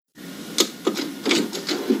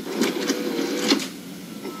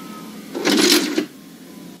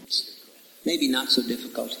maybe not so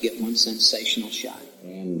difficult to get one sensational shot.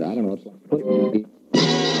 And I don't know, it's like...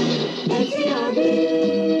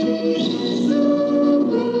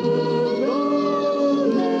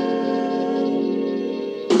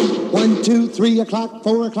 1, 2, 3 o'clock,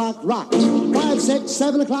 4 o'clock, rock. 5, 6,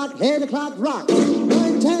 7 o'clock, 8 o'clock, rock.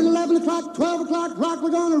 9, 10, 11 o'clock, 12 o'clock, rock. We're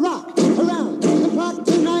gonna rock around the clock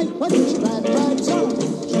tonight. But it's glad so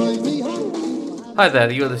join me home. Hi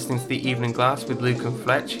there, you're listening to The Evening Glass with Luke and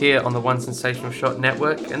Fletch here on the One Sensational Shot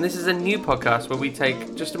Network, and this is a new podcast where we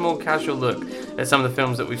take just a more casual look at some of the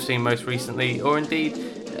films that we've seen most recently, or indeed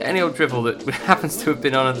any old drivel that happens to have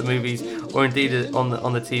been on at the movies, or indeed on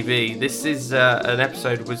the TV. This is an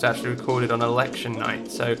episode that was actually recorded on election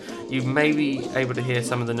night, so you may be able to hear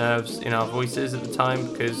some of the nerves in our voices at the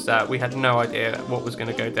time, because we had no idea what was going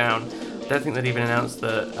to go down. I don't think they'd even announced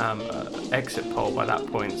the exit poll by that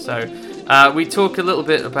point, so we talk a little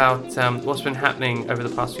bit about what's been happening over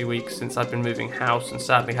the past few weeks since I've been moving house and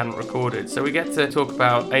sadly hadn't recorded. So we get to talk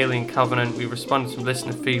about Alien Covenant, we respond to some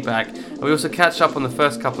listener feedback, and we also catch up on the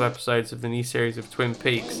first couple of episodes of the new series of Twin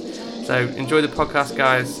Peaks. So enjoy the podcast,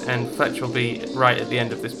 guys, and Fletch will be right at the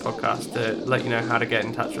end of this podcast to let you know how to get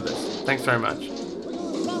in touch with us. Thanks very much.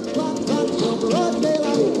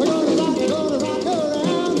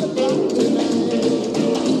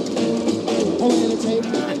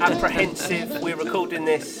 Apprehensive. We're recording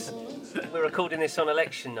this on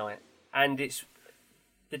election night, and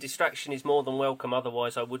the distraction is more than welcome.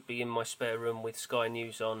 Otherwise, I would be in my spare room with Sky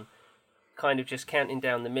News on, kind of just counting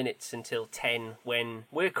down the minutes until 10 when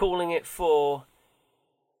we're calling it for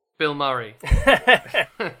Bill Murray.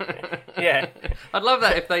 Yeah, I'd love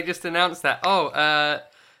that if they just announced that.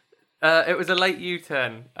 It was a late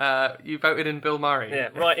U-turn. You voted in Bill Murray. Yeah,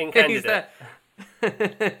 write-in candidate.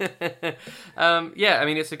 Yeah, I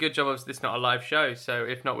mean, it's a good job of it's not a live show, so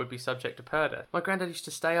if not, we'd be subject to purdah. My granddad used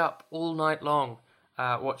to stay up all night long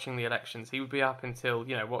watching the elections. He would be up until,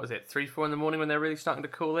 3, 4 in the morning when they're really starting to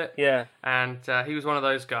cool it. Yeah. And he was one of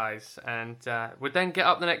those guys, and would then get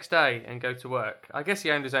up the next day and go to work. I guess he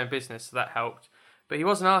owned his own business, so that helped. But he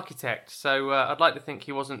was an architect, so I'd like to think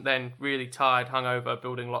he wasn't then really tired, hungover,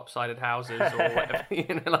 building lopsided houses or whatever.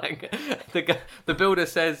 The builder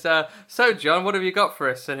says, "So John, what have you got for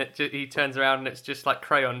us?" And he turns around and it's just like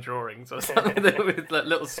crayon drawings or something with like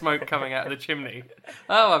little smoke coming out of the chimney.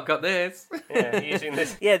 Oh, I've got this. Yeah, using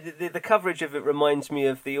this. Yeah, the coverage of it reminds me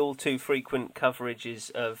of the all too frequent coverages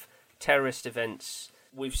of terrorist events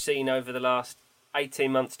we've seen over the last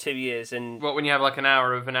 18 months, 2 years, and when you have like an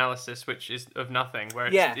hour of analysis which is of nothing, where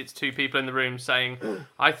it's two people in the room saying,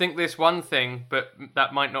 I think this one thing, but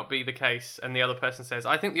that might not be the case, and the other person says,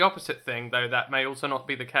 I think the opposite thing, though that may also not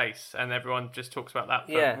be the case, and everyone just talks about that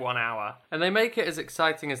for 1 hour. And they make it as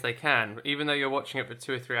exciting as they can, even though you're watching it for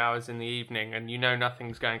 2 or 3 hours in the evening and you know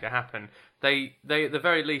nothing's going to happen. They at the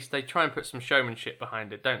very least, they try and put some showmanship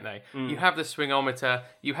behind it, don't they? You have the swingometer,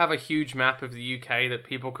 you have a huge map of the UK that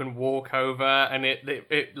people can walk over and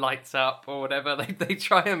it lights up or whatever. They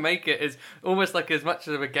try and make it as almost like as much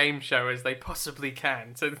of a game show as they possibly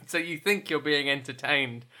can. So you think you're being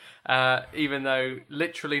entertained, even though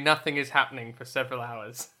literally nothing is happening for several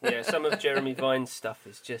hours. Yeah, some of Jeremy Vine's stuff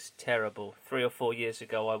is just terrible. 3 or 4 years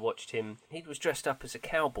ago, I watched him. He was dressed up as a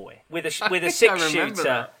cowboy with a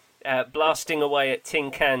 6-shooter. Blasting away at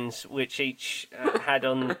tin cans, which each had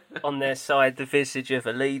on their side the visage of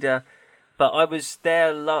a leader. But I was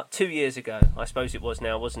there 2 years ago, I suppose it was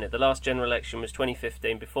now, wasn't it? The last general election was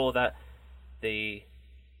 2015. Before that, the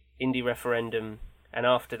Indie referendum, and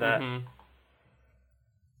after that,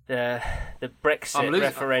 the Brexit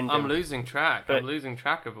referendum. I'm losing track. I'm losing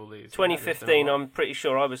track of all these. 2015, I'm pretty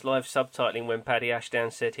sure I was live subtitling when Paddy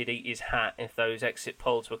Ashdown said he'd eat his hat if those exit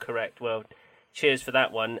polls were correct. Well, cheers for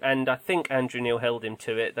that one. And I think Andrew Neil held him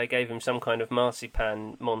to it. They gave him some kind of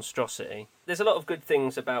marzipan monstrosity. There's a lot of good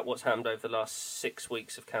things about what's happened over the last 6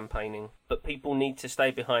 weeks of campaigning, but people need to stay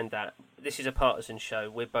behind that. This is a partisan show.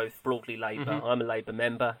 We're both broadly Labour. I'm a Labour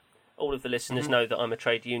member. All of the listeners know that I'm a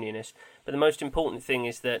trade unionist. But the most important thing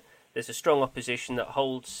is that there's a strong opposition that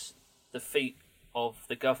holds the feet of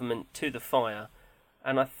the government to the fire.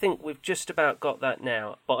 And I think we've just about got that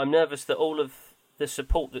now. But I'm nervous that all of the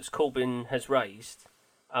support that Corbyn has raised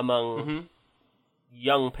among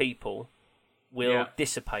young people will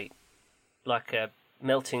dissipate like a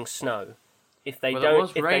melting snow if they don't. It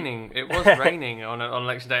was raining. It was raining on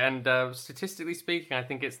election day, and statistically speaking, I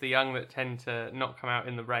think it's the young that tend to not come out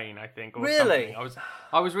in the rain. I think. Or really, something.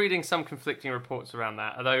 I was reading some conflicting reports around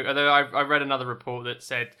that. Although I read another report that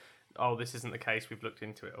said, oh, this isn't the case, we've looked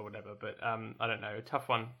into it or whatever, but I don't know, tough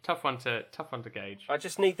one to gauge. I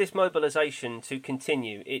just need this mobilisation to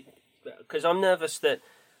continue, because I'm nervous that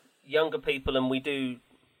younger people, and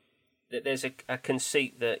that there's a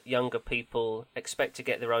conceit that younger people expect to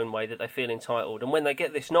get their own way, that they feel entitled. And when they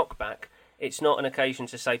get this knockback, it's not an occasion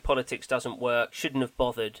to say politics doesn't work, shouldn't have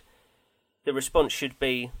bothered. The response should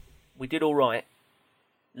be, we did all right,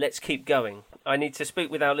 let's keep going. I need to speak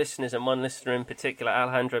with our listeners, and one listener in particular,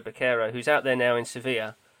 Alejandro Becerra, who's out there now in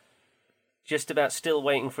Sevilla, just about still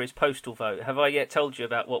waiting for his postal vote. Have I yet told you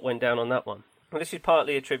about what went down on that one? Well, this is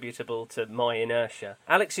partly attributable to my inertia.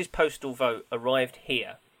 Alex's postal vote arrived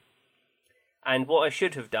here, and what I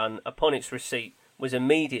should have done upon its receipt was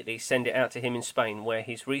immediately send it out to him in Spain, where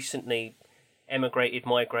he's recently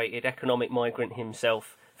migrated, economic migrant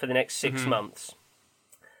himself for the next 6 months.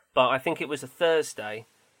 But I think it was a Thursday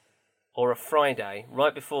or a Friday,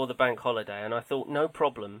 right before the bank holiday, and I thought, no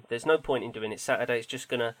problem, there's no point in doing it Saturday, it's just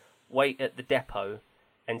going to wait at the depot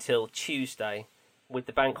until Tuesday with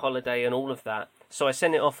the bank holiday and all of that. So I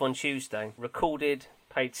sent it off on Tuesday, recorded,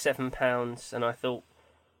 paid £7, and I thought,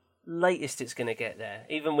 latest it's going to get there.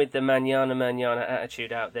 Even with the mañana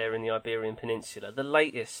attitude out there in the Iberian Peninsula, the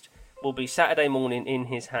latest will be Saturday morning in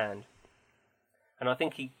his hand. And I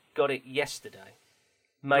think he got it yesterday.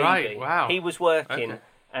 Maybe. Right, wow. He was working, okay.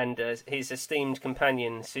 And his esteemed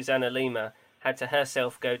companion, Susana Lima, had to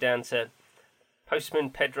herself go down to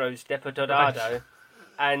Postman Pedro's Departado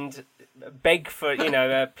and beg for,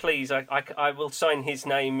 please, I will sign his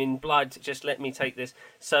name in blood, just let me take this.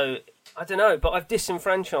 So, I don't know, but I've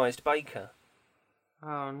disenfranchised Baker.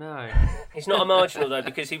 Oh, no. He's not a marginal, though,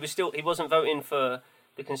 because he wasn't voting for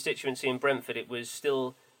the constituency in Brentford. It was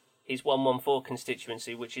still his 114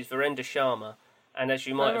 constituency, which is Virendra Sharma. And as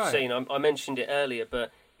you might have seen, I mentioned it earlier,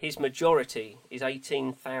 but his majority is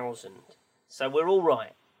 18,000. So we're all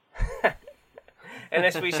right.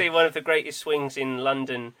 Unless we see one of the greatest swings in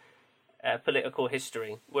London political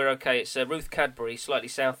history. We're okay. It's Ruth Cadbury, slightly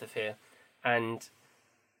south of here, and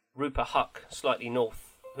Rupa Huck, slightly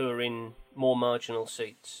north, who are in more marginal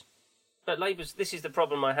seats. But Labour's, this is the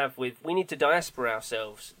problem I have with, we need to diaspora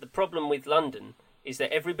ourselves. The problem with London is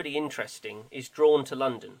that everybody interesting is drawn to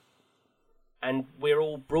London. And we're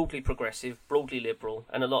all broadly progressive, broadly liberal,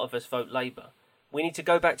 and a lot of us vote Labour. We need to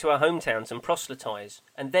go back to our hometowns and proselytise,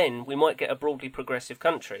 and then we might get a broadly progressive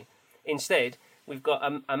country. Instead, we've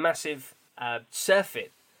got a massive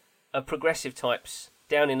surfeit of progressive types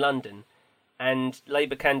down in London, and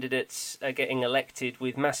Labour candidates are getting elected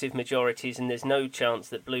with massive majorities, and there's no chance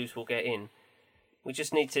that Blues will get in. We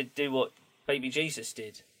just need to do what Baby Jesus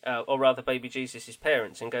did, or rather Baby Jesus'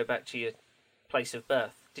 parents, and go back to your place of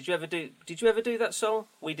birth. Did you ever do that song?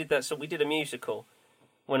 We did that song. We did a musical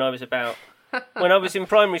when I was in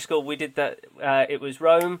primary school. We did that. It was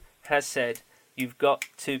Rome has said, you've got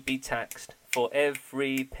to be taxed for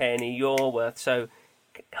every penny you're worth. So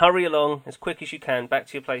hurry along as quick as you can back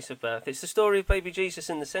to your place of birth. It's the story of Baby Jesus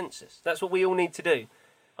and the census. That's what we all need to do.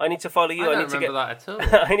 I need to follow you. I don't remember that at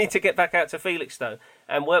all. I need to get back out to Felixstowe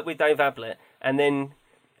and work with Dave Ablett, and then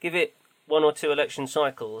give it 1 or 2 election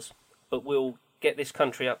cycles, but we'll get this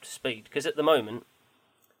country up to speed. Because at the moment,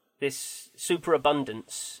 this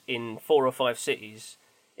superabundance in 4 or 5 cities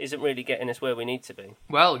isn't really getting us where we need to be.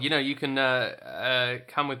 Well, you can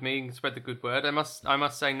come with me and spread the good word. I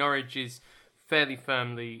must say Norwich is fairly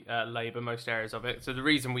firmly Labour, most areas of it. So the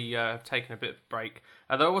reason we have taken a bit of a break,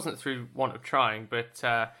 although it wasn't through want of trying, but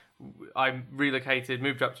I relocated,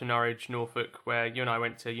 moved up to Norwich, Norfolk, where you and I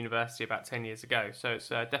went to university about 10 years ago. So it's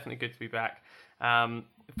definitely good to be back.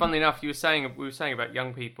 Funnily enough, we were saying about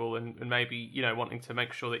young people and maybe wanting to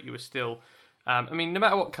make sure that you were still. No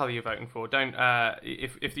matter what colour you're voting for, don't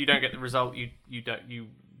if you don't get the result you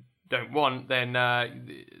don't want, then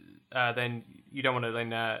you don't want to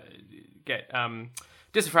then get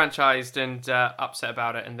disenfranchised and upset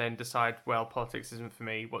about it, and then decide, well, politics isn't for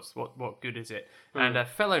me. What good is it? And a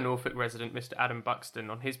fellow Norfolk resident, Mr. Adam Buxton,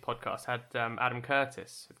 on his podcast had Adam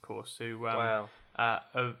Curtis, of course, who Wow.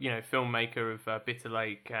 Filmmaker of Bitter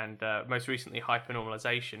Lake and most recently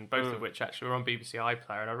Hypernormalization, both of which actually are on BBC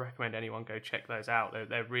iPlayer, and I recommend anyone go check those out.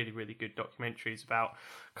 They're really, really good documentaries about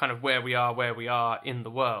kind of where we are in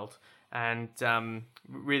the world, and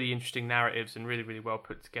really interesting narratives and really, really well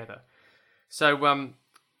put together. So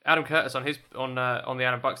Adam Curtis on the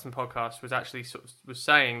Adam Buxton podcast was actually was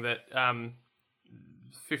saying that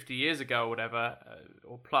 50 years ago or whatever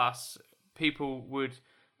or plus, people would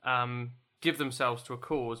give themselves to a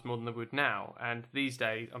cause more than they would now. And these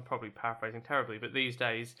days, I'm probably paraphrasing terribly, but these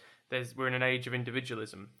days we're in an age of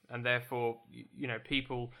individualism, and therefore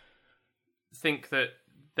people think that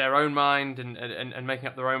their own mind and making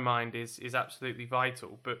up their own mind is absolutely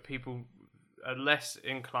vital, but people are less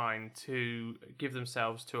inclined to give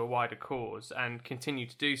themselves to a wider cause and continue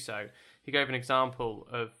to do so. He gave an example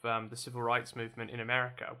of the civil rights movement in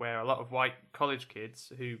America, where a lot of white college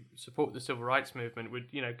kids who support the civil rights movement would,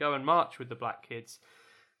 go and march with the black kids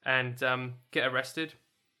and get arrested,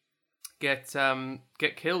 get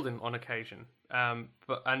killed on occasion.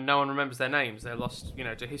 And no one remembers their names. They're lost,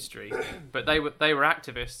 to history. But they were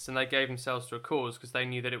activists, and they gave themselves to a cause because they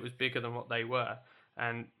knew that it was bigger than what they were.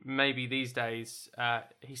 And maybe these days,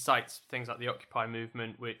 he cites things like the Occupy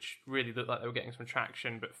movement, which really looked like they were getting some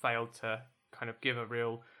traction, but failed to kind of give a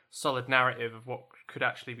real solid narrative of what could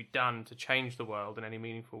actually be done to change the world in any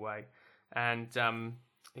meaningful way. And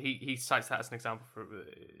he cites that as an example,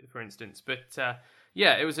 for instance. But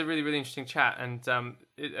yeah, it was a really, really interesting chat, and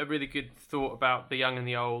a really good thought about the young and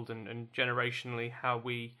the old, and generationally how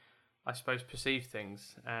we, I suppose, perceive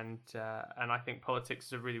things. And I think politics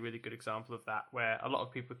is a really, really good example of that, where a lot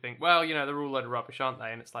of people think, well, they're all a load of rubbish, aren't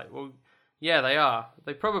they? And it's like, well, yeah, they are.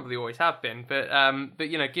 They probably always have been. But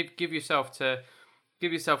give yourself to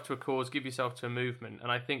a cause, give yourself to a movement. And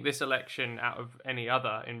I think this election, out of any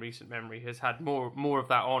other in recent memory, has had more of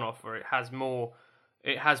that on offer.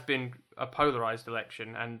 It has been a polarized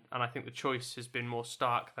election, and I think the choice has been more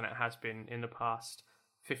stark than it has been in the past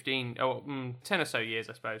 10 or so years,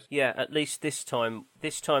 I suppose. Yeah, at least this time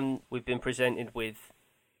we've been presented with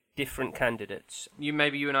different candidates. You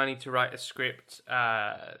and I need to write a script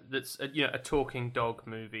that's a talking dog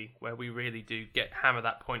movie where we really do hammer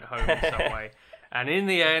that point home in some way. And in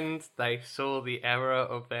the end, they saw the error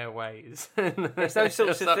of their ways. There's those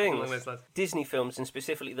sorts of things. Disney films, and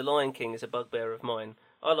specifically The Lion King, is a bugbear of mine.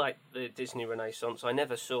 I like the Disney Renaissance. I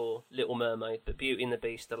never saw Little Mermaid, but Beauty and the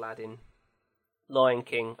Beast, Aladdin, Lion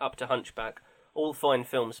King, up to Hunchback, all fine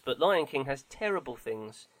films. But Lion King has terrible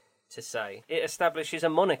things to say. It establishes a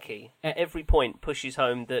monarchy. At every point pushes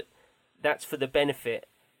home that that's for the benefit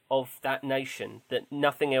of that nation, that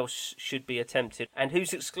nothing else should be attempted. And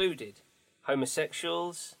who's excluded?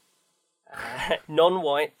 Homosexuals,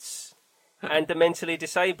 non-whites, and the mentally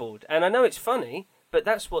disabled. And I know it's funny, but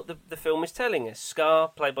that's what the film is telling us. Scar,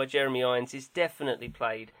 played by Jeremy Irons, is definitely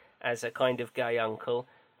played as a kind of gay uncle.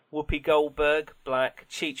 Whoopi Goldberg, black.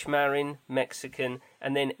 Cheech Marin, Mexican.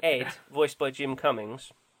 And then Ed, voiced by Jim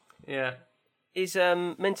Cummings, is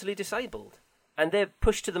mentally disabled. And they're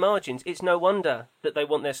pushed to the margins. It's no wonder that they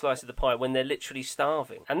want their slice of the pie when they're literally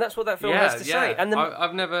starving. And that's what that film has to say. And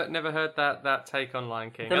I've never heard that take on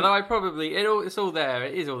Lion King. Although it's all there.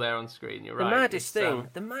 It is all there on screen. You're right.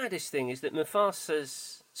 The maddest thing is that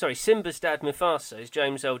Simba's dad Mufasa is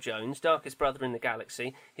James Earl Jones, darkest brother in the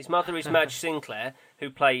galaxy. His mother is Madge Sinclair, who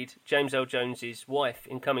played James Earl Jones's wife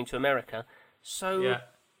in Coming to America. So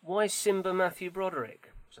why Simba Matthew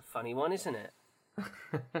Broderick? It's a funny one, isn't it?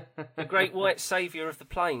 The great white saviour of the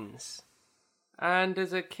plains. And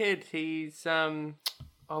as a kid, he's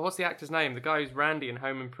what's the actor's name? The guy who's Randy in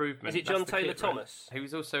Home Improvement. Is it John Taylor Thomas? Right? He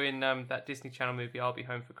was also in that Disney Channel movie I'll Be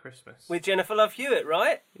Home for Christmas with Jennifer Love Hewitt,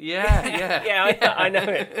 right? Yeah. I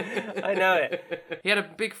know it. He had a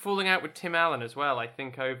big falling out with Tim Allen as well. I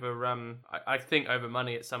think over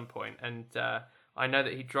money at some point, and I know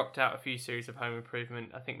that he dropped out a few series of Home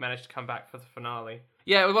Improvement. I think managed to come back for the finale.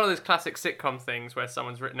 Yeah, it was one of those classic sitcom things where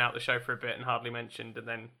someone's written out the show for a bit and hardly mentioned, and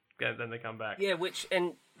then they come back. Yeah,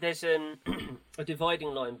 and there's a dividing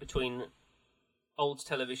line between old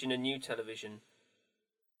television and new television.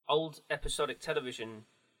 Old episodic television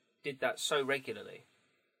did that so regularly.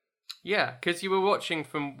 Yeah, because you were watching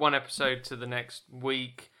from one episode to the next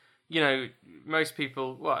week. Most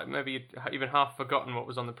people, maybe even half forgotten what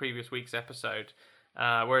was on the previous week's episode.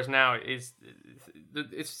 Whereas now it's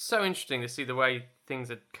so interesting to see the way things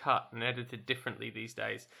are cut and edited differently these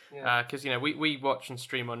days. Because we watch and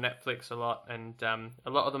stream on Netflix a lot, and a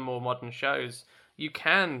lot of the more modern shows you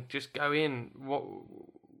can just go in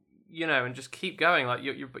and just keep going. Like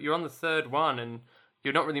you're on the third one and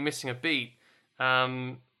you're not really missing a beat.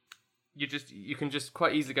 You can just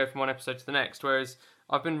quite easily go from one episode to the next. Whereas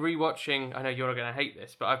I've been rewatching, I know you're not going to hate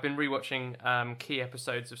this, but I've been rewatching key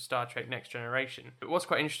episodes of Star Trek Next Generation. But what's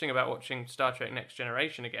quite interesting about watching Star Trek Next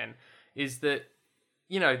Generation again is that,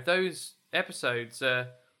 those episodes they're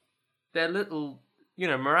little,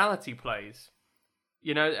 morality plays,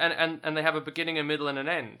 and they have a beginning, a middle, and an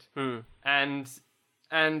end.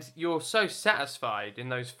 And you're so satisfied in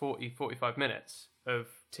those 45 minutes of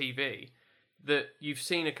TV that you've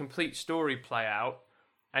seen a complete story play out,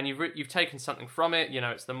 and you've taken something from it.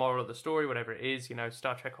 It's the moral of the story, whatever it is.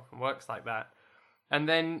 Star Trek often works like that. And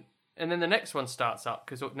then the next one starts up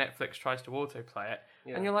because Netflix tries to autoplay it,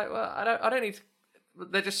 and you're like, well, I don't need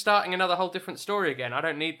they're just starting another whole different story again. I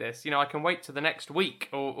don't need this. I can wait to the next week,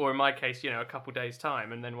 or in my case, a couple days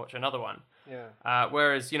time, and then watch another one. Yeah.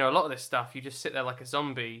 Whereas, a lot of this stuff, you just sit there like a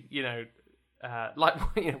zombie,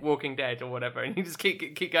 like Walking Dead or whatever, and you just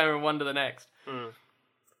keep going from one to the next. Mm.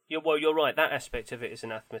 You're right. That aspect of it is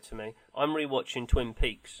anathema to me. I'm rewatching Twin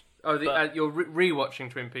Peaks. Oh, you're re-watching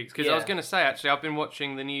Twin Peaks? Because Yeah. I was going to say, actually, I've been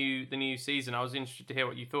watching the new season. I was interested to hear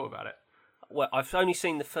what you thought about it. Well, I've only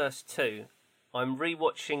seen the first two. I'm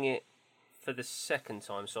rewatching it for the second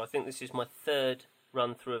time, so I think this is my third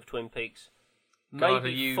run through of Twin Peaks. God,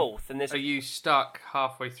 Maybe fourth. And are you stuck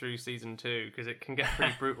halfway through season 2? Because it can get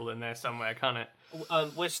pretty brutal in there somewhere, can't it?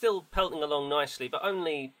 We're still pelting along nicely, but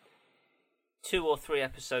only 2 or 3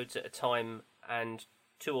 episodes at a time and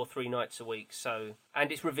 2 or 3 nights a week. So,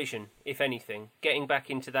 and it's revision, if anything, getting back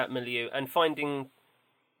into that milieu and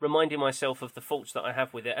reminding myself of the faults that I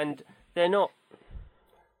have with it. And they're not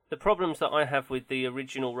the problems that I have with the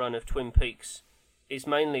original run of Twin Peaks. Is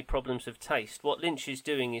mainly problems of taste. What Lynch is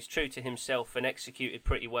doing is true to himself and executed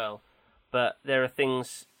pretty well, but there are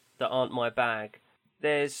things that aren't my bag.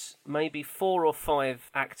 There's maybe 4 or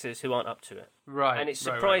 5 actors who aren't up to it. Right. And it's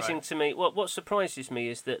surprising to me. What surprises me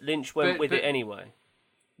is that Lynch went with it anyway.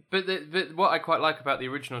 But what I quite like about the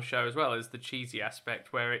original show as well is the cheesy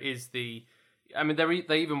aspect, where it is I mean,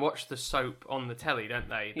 they even watch the soap on the telly, don't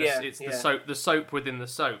they? It's the soap within the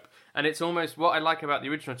soap. And it's almost what I like about the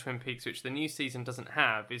original Twin Peaks, which the new season doesn't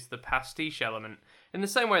have, is the pastiche element. In the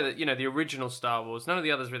same way that, the original Star Wars, none of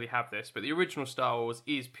the others really have this, but the original Star Wars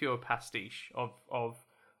is pure pastiche of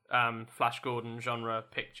Flash Gordon genre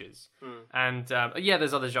pictures. And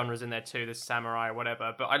there's other genres in there too, there's samurai or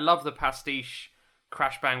whatever, but I love the pastiche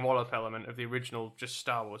crash bang wallop element of the original just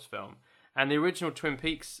Star Wars film. And the original Twin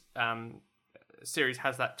Peaks series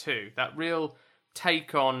has that too, that real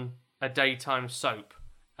take on a daytime soap.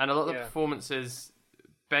 And a lot of the performances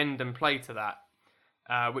bend and play to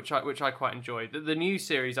that, which I quite enjoy. The new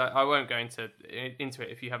series, I won't go into it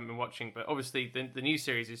if you haven't been watching, but obviously the new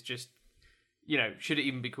series is just, should it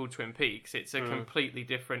even be called Twin Peaks? It's a completely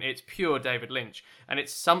different, it's pure David Lynch, and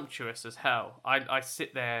it's sumptuous as hell. I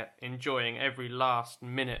sit there enjoying every last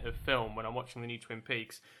minute of film when I'm watching the new Twin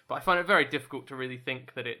Peaks, but I find it very difficult to really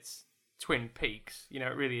think that it's Twin Peaks. It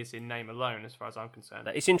really is in name alone as far as I'm concerned.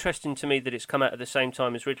 It's interesting to me that it's come out at the same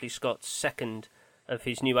time as Ridley Scott's second of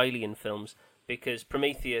his new Alien films, because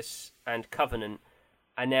Prometheus and Covenant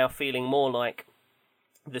are now feeling more like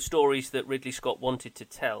the stories that Ridley Scott wanted to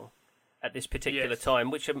tell at this particular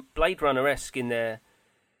time, which are Blade Runner-esque in their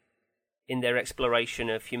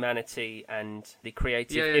exploration of humanity and the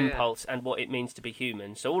creative impulse and what it means to be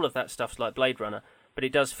human. So all of that stuff's like Blade Runner. But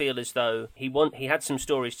it does feel as though he had some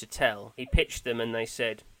stories to tell. He pitched them and they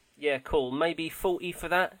said, yeah, cool, maybe 40 for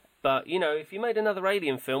that. But, if you made another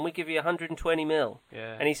Alien film, we give you 120 mil.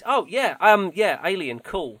 Yeah. And he's, Alien,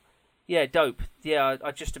 cool. Yeah, dope. Yeah,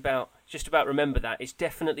 I just about remember that. It's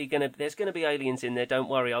definitely there's gonna be aliens in there, don't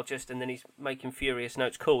worry, and then he's making furious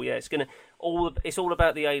notes. Cool, yeah, it's all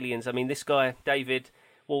about the aliens. I mean, this guy, David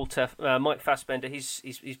Walter, Mike Fassbender, he's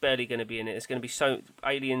barely going to be in it. There's going to be so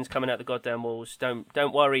aliens coming out the goddamn walls.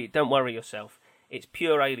 Don't worry yourself. It's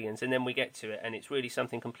pure aliens, and then we get to it, and it's really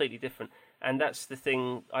something completely different. And that's the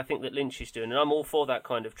thing I think that Lynch is doing, and I'm all for that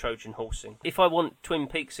kind of Trojan horsing. If I want Twin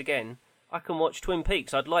Peaks again, I can watch Twin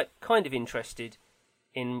Peaks. I'd kind of interested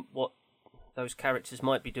in what those characters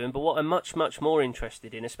might be doing, but what I'm much, much more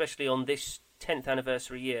interested in, especially on this 10th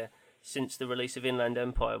anniversary year since the release of Inland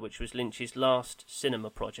Empire, which was Lynch's last cinema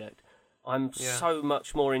project. I'm so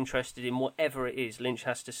much more interested in whatever it is Lynch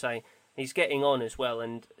has to say. He's getting on as well,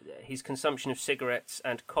 and his consumption of cigarettes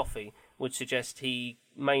and coffee would suggest he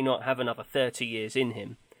may not have another 30 years in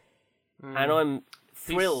him. And I'm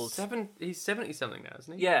thrilled. He's 70-something now,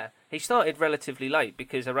 isn't he? Yeah. He started relatively late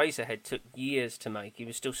because Eraserhead took years to make. He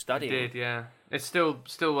was still studying. He did, yeah. It's still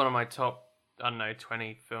one of my top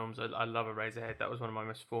 20 films. I love Eraserhead. That was one of my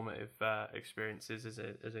most formative experiences as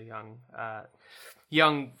a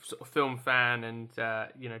young sort of film fan, and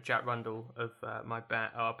Jack Rundle of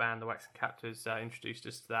our band, the Waxen Captors, introduced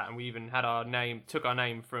us to that, and we even had took our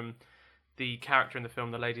name from the character in the film,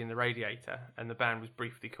 the Lady in the Radiator, and the band was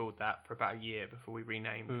briefly called that for about a year before we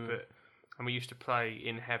renamed. And we used to play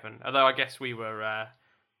In Heaven, although I guess we were.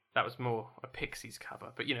 That was more a Pixies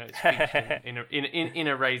cover, but it's featured in a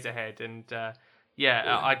Eraserhead, and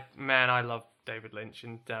I love David Lynch,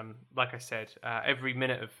 and like I said, every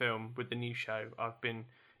minute of film with the new show,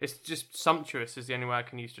 it's just sumptuous is the only way I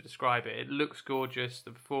can use to describe it. It looks gorgeous,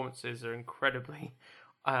 the performances are incredibly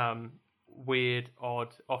weird, odd,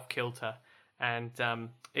 off kilter, and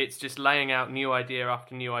it's just laying out new idea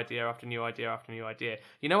after new idea after new idea after new idea.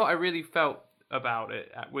 You know what I really felt about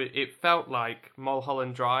it. It felt like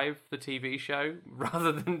Mulholland Drive, the TV show,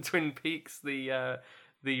 rather than Twin Peaks, the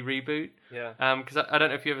reboot. Yeah. Because I don't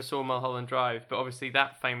know if you ever saw Mulholland Drive, but obviously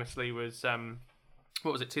that famously was,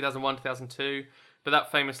 what was it, 2001, 2002? But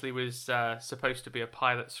that famously was supposed to be a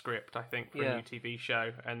pilot script, I think, for a new TV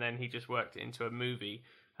show, and then he just worked it into a movie.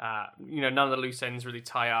 None of the loose ends really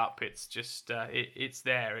tie up. It's just, it's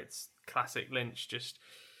there. It's classic Lynch, just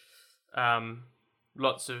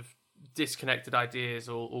lots of disconnected ideas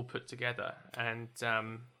all put together, and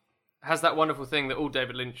has that wonderful thing that all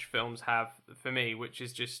David Lynch films have for me, which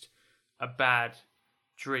is just a bad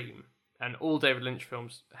dream. And all David Lynch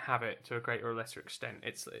films have it to a greater or lesser extent.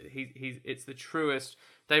 It's the truest.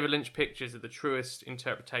 David Lynch pictures are the truest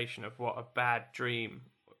interpretation of what a bad dream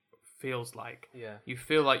feels like. Yeah. You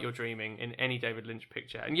feel like you're dreaming in any David Lynch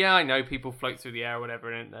picture. And yeah, I know people float through the air or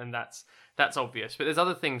whatever, and that's obvious. But there's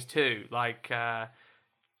other things too, like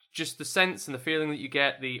just the sense and the feeling that you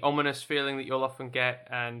get, the ominous feeling that you'll often get,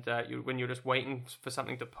 and when you're just waiting for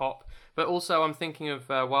something to pop. But also, I'm thinking of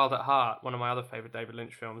Wild at Heart, one of my other favourite David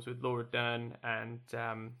Lynch films, with Laura Dern and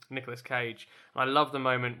Nicolas Cage. And I love the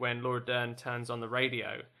moment when Laura Dern turns on the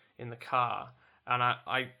radio in the car, and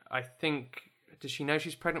I think, does she know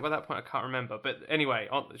she's pregnant by that point? I can't remember. But anyway,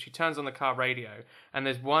 she turns on the car radio, and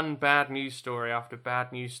there's one bad news story after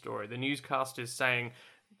bad news story. The newscaster's saying,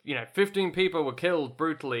 15 people were killed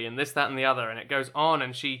brutally, and this, that, and the other, and it goes on,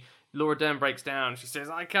 and Laura Dern breaks down. She says,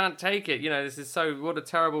 I can't take it. This is what a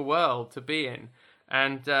terrible world to be in.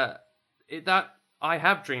 And I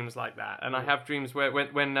have dreams like that. And I have dreams where,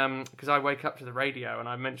 because I wake up to the radio, and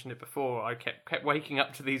I mentioned it before, I kept waking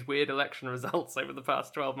up to these weird election results over the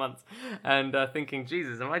past 12 months and thinking,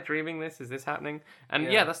 Jesus, am I dreaming this? Is this happening?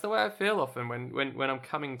 And yeah, that's the way I feel often when I'm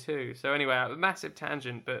coming to. So anyway, a massive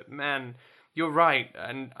tangent, but man, you're right.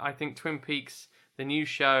 And I think Twin Peaks, the new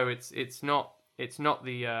show, it's not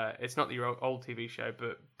the old TV show,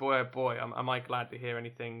 but boy, oh boy, am I glad to hear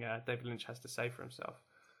anything David Lynch has to say for himself.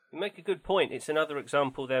 You make a good point. It's another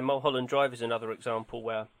example there. Mulholland Drive is another example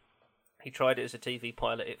where he tried it as a TV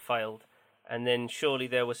pilot, it failed. And then surely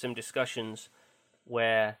there were some discussions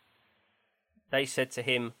where they said to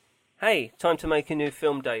him, hey, time to make a new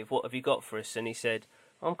film, Dave. What have you got for us? And he said,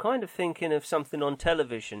 I'm kind of thinking of something on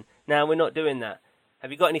television. Now, we're not doing that.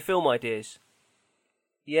 Have you got any film ideas?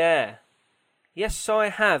 Yeah. Yes, I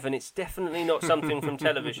have, and it's definitely not something from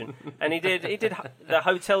television. And he did. The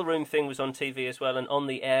hotel room thing was on TV as well, and On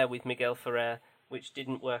the Air with Miguel Ferrer, which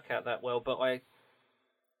didn't work out that well. But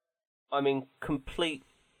I'm in complete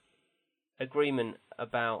agreement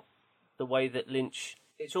about the way that Lynch.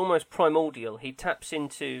 It's almost primordial. He taps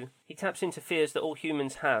into fears that all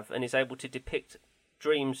humans have, and is able to depict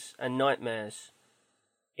dreams and nightmares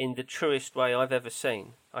in the truest way I've ever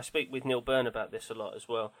seen. I speak with Neil Byrne about this a lot as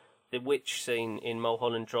well. The witch scene in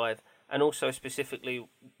Mulholland Drive, and also specifically,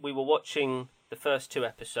 we were watching the first 2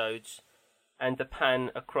 episodes, and the pan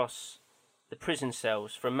across the prison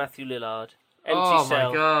cells from Matthew Lillard, empty cell.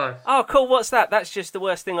 Oh my god! Oh, cool! What's that? That's just the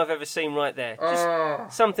worst thing I've ever seen right there.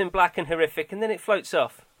 Just something black and horrific, and then it floats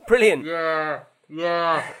off. Brilliant. Yeah.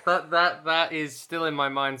 That is still in my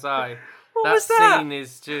mind's eye. What was that? Scene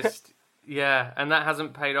is just. Yeah, and that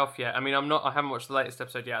hasn't paid off yet. I mean, I haven't watched the latest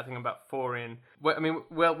episode yet. I think I'm about 4 in.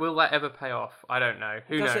 Will that ever pay off? I don't know.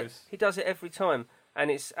 Who knows? He does it every time.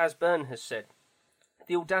 And it's, as Byrne has said,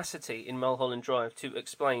 the audacity in Mulholland Drive to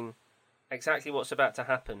explain exactly what's about to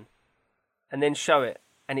happen and then show it.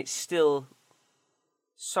 And it's still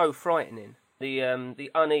so frightening.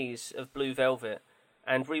 The unease of Blue Velvet,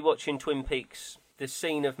 and rewatching Twin Peaks, the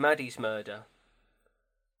scene of Maddie's murder.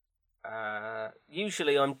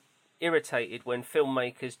 Usually I'm irritated when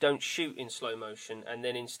filmmakers don't shoot in slow motion and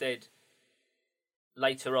then instead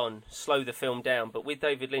later on slow the film down, but with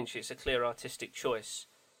David Lynch it's a clear artistic choice,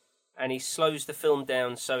 and he slows the film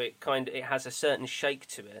down so it has a certain shake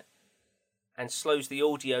to it, and slows the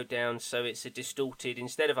audio down so it's a distorted,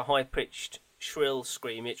 instead of a high-pitched shrill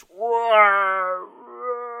scream, it's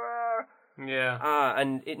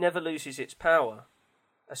and it never loses its power.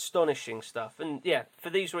 Astonishing stuff. And yeah, for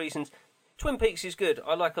these reasons, Twin Peaks is good.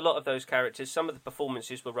 I like a lot of those characters. Some of the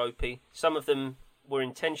performances were ropey. Some of them were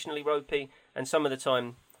intentionally ropey. And some of the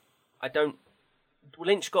time,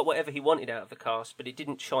 Lynch got whatever he wanted out of the cast, but it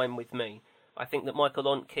didn't chime with me. I think that Michael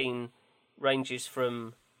Ontkean ranges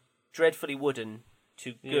from dreadfully wooden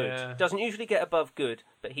to good. Yeah. Doesn't usually get above good,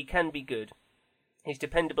 but he can be good. He's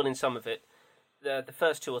dependable in some of it. The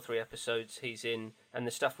first 2 or 3 episodes he's in, and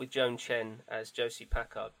the stuff with Joan Chen as Josie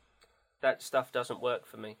Packard, that stuff doesn't work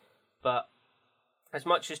for me. But as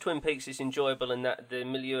much as Twin Peaks is enjoyable, and that the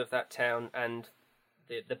milieu of that town and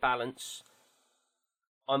the balance,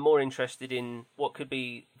 I'm more interested in what could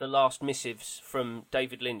be the last missives from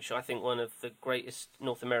David Lynch. I think one of the greatest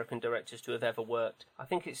North American directors to have ever worked. I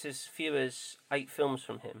think it's as few as 8 films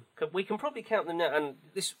from him. We can probably count them now, and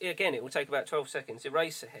this, again, it will take about 12 seconds.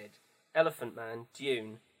 Eraserhead, Elephant Man,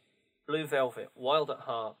 Dune, Blue Velvet, Wild at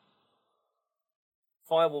Heart,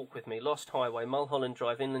 Fire Walk With Me, Lost Highway, Mulholland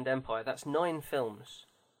Drive, Inland Empire. That's 9 films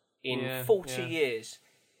in 40 years.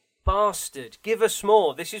 Bastard, give us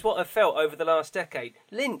more. This is what I've felt over the last decade.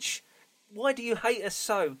 Lynch, why do you hate us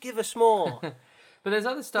so? Give us more. But there's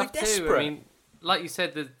other stuff We're too. desperate. I mean, like you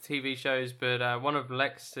said, the TV shows, but one of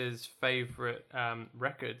Lex's favourite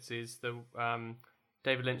records is the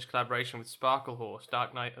David Lynch collaboration with Sparkle Horse,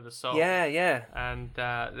 Dark Night of the Soul. Yeah. And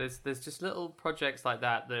there's just little projects like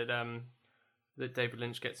that that David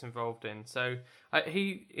Lynch gets involved in. So I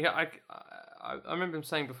remember him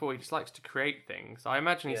saying before he just likes to create things. I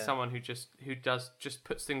imagine he's someone who just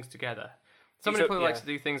puts things together. Somebody probably likes to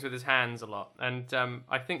do things with his hands a lot, and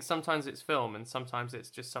I think sometimes it's film and sometimes it's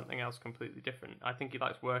just something else completely different. I think he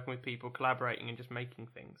likes working with people, collaborating, and just making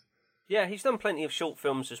things. Yeah, he's done plenty of short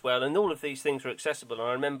films as well, and all of these things are accessible. And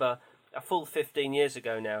I remember a full 15 years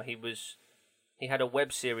ago now, he had a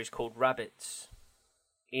web series called Rabbits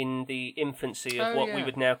in the infancy of we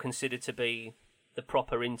would now consider to be the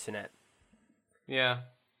proper internet. Yeah.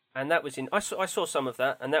 And that was I saw some of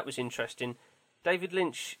that, and that was interesting. David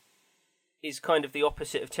Lynch is kind of the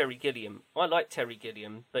opposite of Terry Gilliam. I like Terry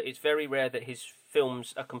Gilliam, but it's very rare that his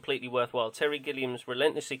films are completely worthwhile. Terry Gilliam's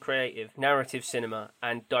relentlessly creative narrative cinema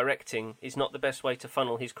and directing is not the best way to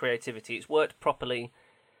funnel his creativity. It's worked properly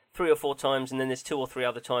 3 or 4 times, and then there's 2 or 3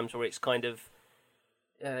 other times where it's kind of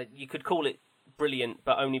you could call it brilliant,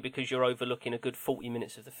 but only because you're overlooking a good 40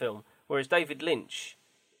 minutes of the film. Whereas David Lynch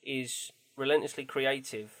is relentlessly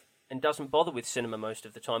creative and doesn't bother with cinema most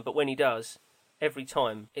of the time, but when he does, every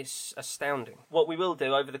time, it's astounding. What we will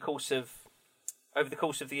do over the course of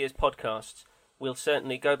the year's podcasts, we'll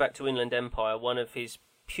certainly go back to Inland Empire, one of his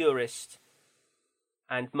purest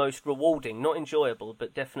and most rewarding, not enjoyable,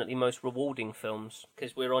 but definitely most rewarding films,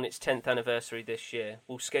 because we're on its 10th anniversary this year.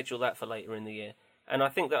 We'll schedule that for later in the year. And I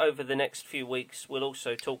think that over the next few weeks, we'll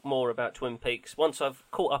also talk more about Twin Peaks. Once I've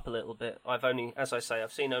caught up a little bit, I've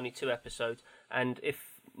seen only 2 episodes. And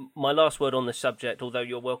if my last word on the subject, although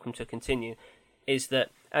you're welcome to continue, is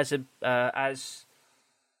that as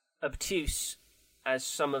obtuse as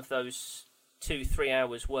some of those 2-3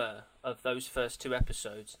 hours were of those first 2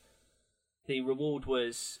 episodes, the reward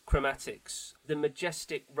was chromatics, the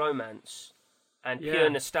majestic romance and pure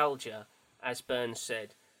nostalgia, as Burns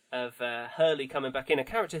said, of Hurley coming back in, a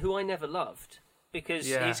character who I never loved, because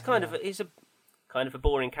he's a kind of a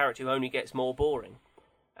boring character who only gets more boring.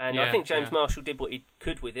 And I think James Marshall did what he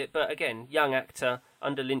could with it, but again, young actor,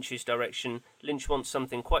 under Lynch's direction. Lynch wants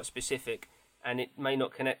something quite specific, and it may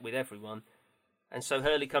not connect with everyone. And so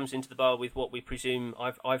Hurley comes into the bar with what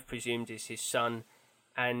I've presumed is his son,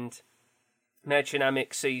 and Mädchen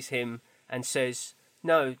Amick sees him and says,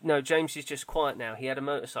 No, James is just quiet now. He had a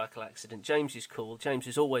motorcycle accident. James is cool. James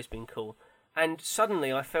has always been cool. And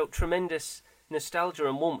suddenly I felt tremendous nostalgia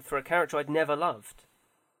and warmth for a character I'd never loved.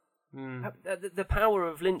 The power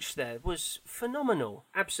of Lynch there was phenomenal.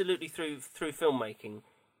 Absolutely through filmmaking,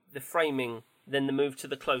 the framing, then the move to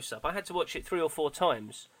the close-up. I had to watch it 3 or 4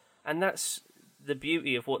 times. And that's the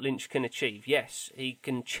beauty of what Lynch can achieve. Yes, he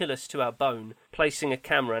can chill us to our bone, placing a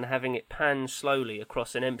camera and having it pan slowly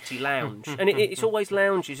across an empty lounge. And it's always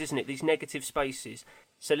lounges, isn't it? These negative spaces.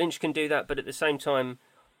 So Lynch can do that, but at the same time,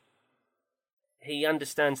 he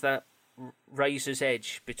understands that razor's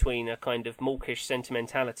edge between a kind of mawkish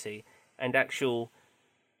sentimentality and actual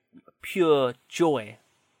pure joy.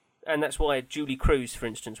 And that's why Julie Cruz, for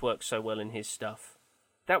instance, works so well in his stuff.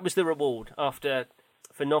 That was the reward after,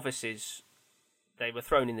 for novices, they were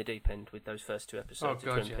thrown in the deep end with those first 2 episodes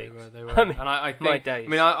of Twin Peaks. They were. I mean, and I think, my days. I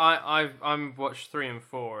mean, I've watched 3 and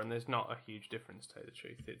 4, and there's not a huge difference, to tell you the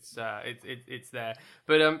truth. It's there.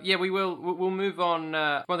 But we'll move on.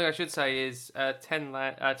 One thing I should say is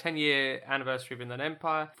 10-year anniversary of Inland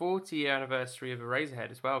Empire, 40-year anniversary of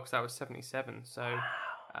Eraserhead as well, because that was 1977. So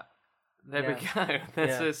there we go.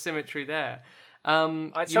 There's a symmetry there.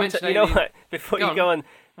 What? Before you go on,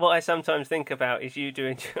 what I sometimes think about is you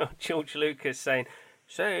doing George Lucas saying,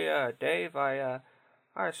 "Say, Dave, I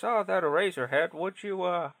saw that Eraserhead. Would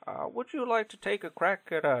you like to take a crack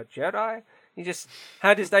at a Jedi?"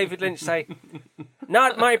 How does David Lynch say?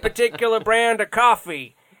 "Not my particular brand of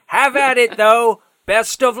coffee. Have at it though.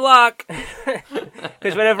 Best of luck."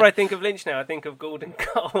 Because whenever I think of Lynch now, I think of Gordon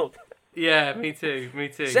Cole. Yeah, me too.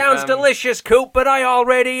 Sounds delicious, Coop, but I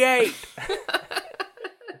already ate.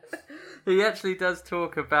 He actually does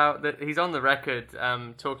talk about that. He's on the record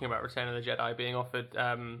talking about Return of the Jedi being offered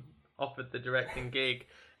the directing gig,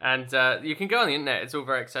 and you can go on the internet. It's all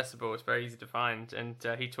very accessible. It's very easy to find, and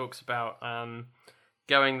he talks about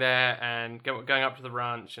going there and going up to the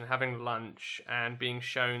ranch and having lunch and being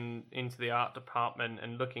shown into the art department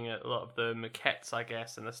and looking at a lot of the maquettes, I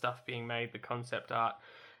guess, and the stuff being made, the concept art,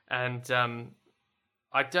 and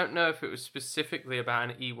I don't know if it was specifically about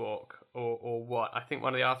an Ewok or what. I think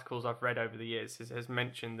one of the articles I've read over the years has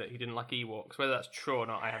mentioned that he didn't like Ewoks. Whether that's true or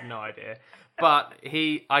not, I have no idea. But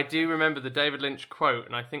I do remember the David Lynch quote,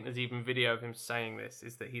 and I think there's even video of him saying this,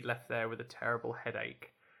 is that he left there with a terrible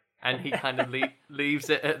headache. And he kind of leaves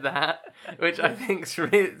it at that, which I think's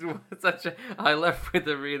really I left with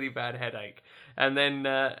a really bad headache. And then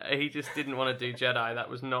he just didn't want to do Jedi. That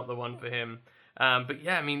was not the one for him. But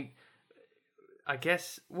yeah, I mean, I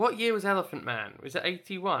guess, what year was Elephant Man? Was it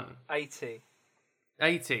 81? 80.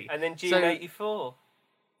 80. And then June 84.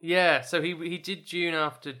 Yeah, so he did June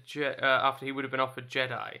after he would have been offered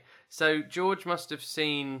Jedi. So George must have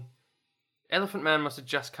seen... Elephant Man must have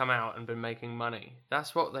just come out and been making money.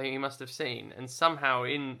 That's what he must have seen. And somehow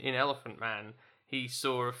in Elephant Man, he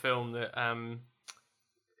saw a film that...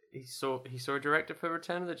 He saw a director for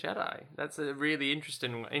Return of the Jedi. That's a really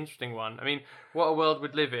interesting one. I mean, what a world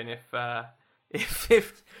we'd live in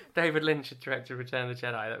if David Lynch had directed Return of the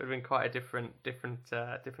Jedi. That would have been quite a different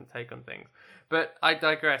take on things. But I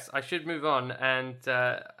digress. I should move on. And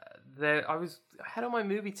I had all my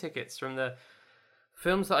movie tickets from the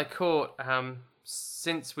films that I caught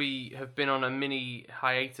since we have been on a mini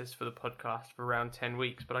hiatus for the podcast for around 10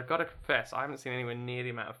 weeks. But I've got to confess, I haven't seen anywhere near the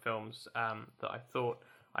amount of films that I thought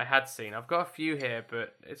I had seen. I've got a few here,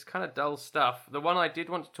 but it's kind of dull stuff. The one I did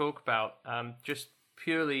want to talk about, just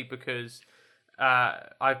purely because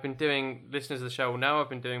I've been doing, listeners of the show will know, I've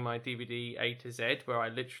been doing my DVD A to Z, where I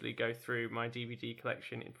literally go through my DVD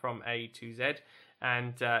collection from A to Z,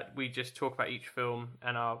 and we just talk about each film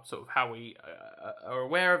and our sort of how we are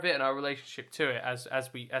aware of it and our relationship to it as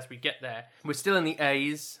we get there. We're still in the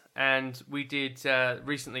A's, and we did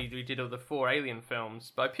recently we did all the 4 Alien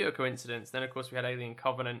films by pure coincidence. Then of course we had Alien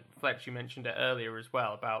Covenant. Fletch, you mentioned it earlier as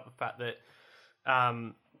well about the fact that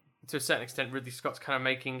to a certain extent Ridley Scott's kind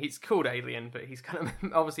of he's called Alien, but he's kind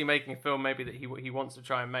of obviously making a film maybe that he wants to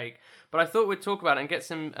try and make. But I thought we'd talk about it and get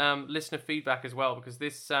some listener feedback as well, because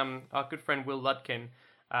this our good friend Will Ludkin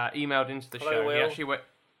emailed into the show. Will. He actually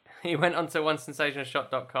he went onto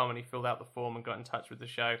onesensationalshot.com and he filled out the form and got in touch with the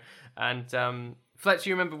show. And Fletch,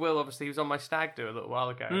 you remember Will? Obviously, he was on my stag do a little while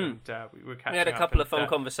ago, and we were catching up. We had a couple of fun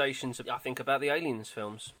conversations, I think, about the Aliens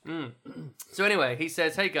films. So anyway, he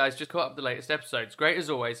says, "Hey guys, just caught up with the latest episodes. Great as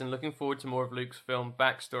always, and looking forward to more of Luke's film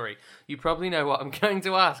backstory. You probably know what I'm going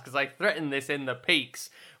to ask, because I threatened this in the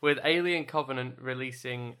peaks with Alien Covenant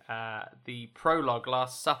releasing the prologue,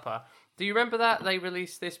 Last Supper. Do you remember that? They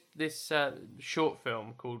released this short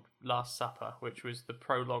film called Last Supper, which was the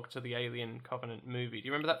prologue to the Alien Covenant movie. Do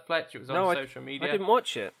you remember that, Fletch? It was on social media. I didn't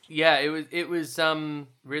watch it. Yeah, it was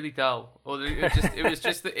really dull. Or it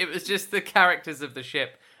was just the characters of the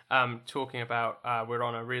ship talking about we're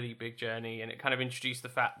on a really big journey, and it kind of introduced the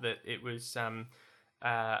fact that it was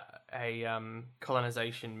a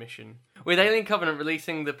colonization mission. With Alien Covenant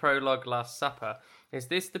releasing the prologue Last Supper, is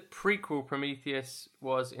this the prequel Prometheus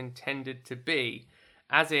was intended to be?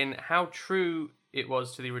 As in, how true it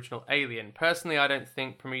was to the original Alien. Personally, I don't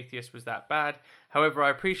think Prometheus was that bad. However, I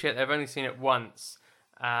appreciate they've only seen it once,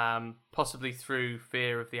 possibly through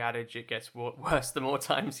fear of the adage, it gets worse the more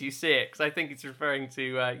times you see it. Because I think it's referring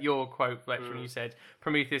to your quote, Fletch, when you said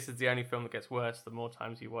Prometheus is the only film that gets worse the more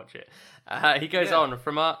times you watch it. He goes on,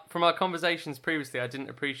 from our conversations previously, I didn't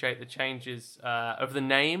appreciate the changes of the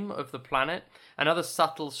name of the planet and other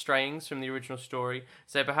subtle strayings from the original story,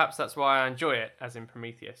 so perhaps that's why I enjoy it, as in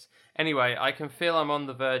Prometheus. Anyway, I can feel I'm on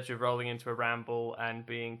the verge of rolling into a ramble and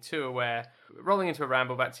being too aware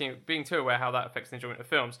how that affects the enjoyment of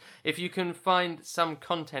films. If you can find some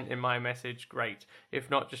content in my message, great. If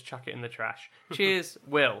not, just chuck it in the trash. Cheers,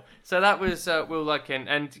 Will. So that was Will Ludkin.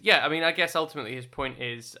 And yeah, I mean, I guess ultimately his point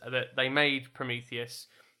is that they made Prometheus.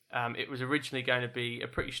 It was originally going to be a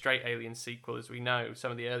pretty straight Alien sequel, as we know. Some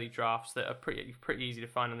of the early drafts that are pretty easy to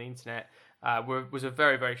find on the internet was a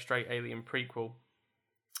very, very straight Alien prequel.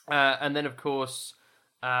 And then, of course,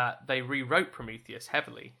 they rewrote Prometheus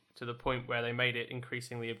heavily to the point where they made it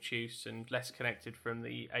increasingly obtuse and less connected from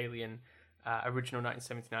the Alien original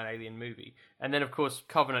 1979 Alien movie. And then, of course,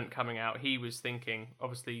 Covenant coming out, he was thinking,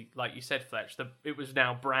 obviously, like you said, Fletch, it was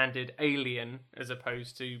now branded Alien as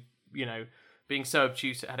opposed to, being so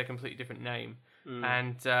obtuse it had a completely different name.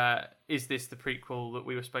 And is this the prequel that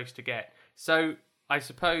we were supposed to get? So I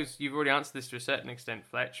suppose you've already answered this to a certain extent,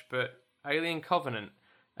 Fletch, but Alien Covenant.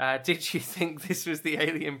 Did you think this was the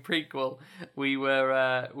Alien prequel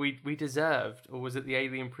we deserved, or was it the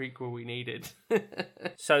Alien prequel we needed?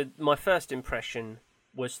 So my first impression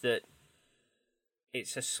was that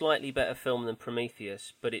it's a slightly better film than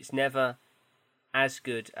Prometheus, but it's never as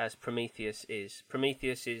good as Prometheus is.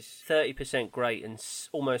 Prometheus is 30% great and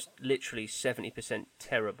almost literally 70%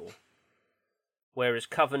 terrible, whereas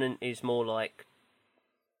Covenant is more like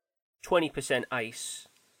 20% ace,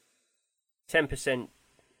 10%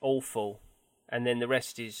 awful, and then the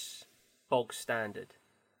rest is bog standard.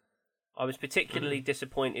 I was particularly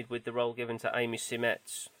disappointed with the role given to Amy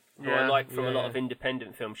Seimetz, who I like from a lot of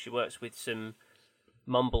independent films. She works with some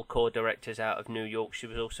mumblecore directors out of New York. She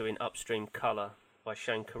was also in Upstream Colour by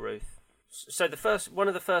Shane Carruth. So one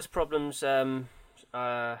of the first problems narratively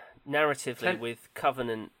with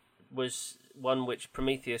Covenant was one which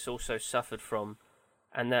Prometheus also suffered from,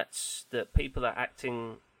 and that's that people are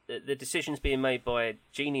acting... The decisions being made by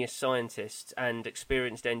genius scientists and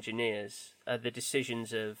experienced engineers are the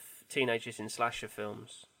decisions of teenagers in slasher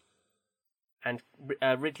films. And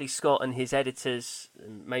Ridley Scott and his editors,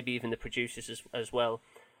 and maybe even the producers as well,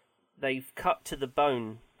 they've cut to the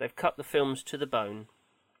bone. They've cut the films to the bone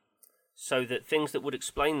so that things that would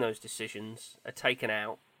explain those decisions are taken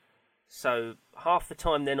out. So half the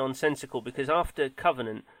time they're nonsensical, because after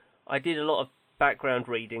Covenant, I did a lot of background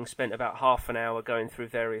reading, spent about half an hour going through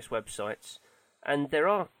various websites, and there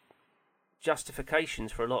are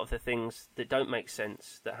justifications for a lot of the things that don't make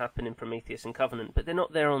sense that happen in Prometheus and Covenant, but they're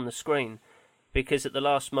not there on the screen, because at the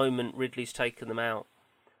last moment Ridley's taken them out,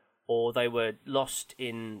 or they were lost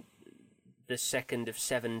in the second of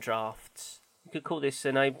 7 drafts. You could call this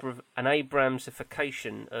an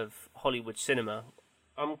Abramsification of Hollywood cinema.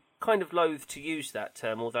 I'm kind of loath to use that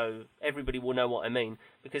term, although everybody will know what I mean,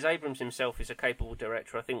 because Abrams himself is a capable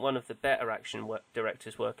director. I think one of the better action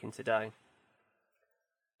directors working today.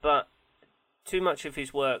 But too much of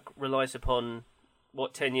his work relies upon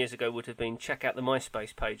what 10 years ago would have been check out the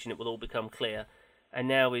MySpace page and it will all become clear, and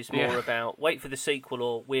now is more about wait for the sequel,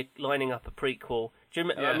 or we're lining up a prequel.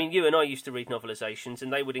 I mean, you and I used to read novelizations,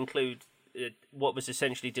 and they would include what was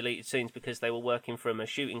essentially deleted scenes because they were working from a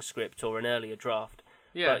shooting script or an earlier draft.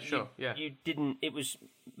 Yeah, but sure. You didn't. It was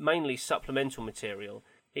mainly supplemental material.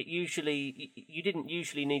 You didn't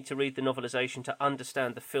usually need to read the novelization to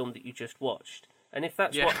understand the film that you just watched. And if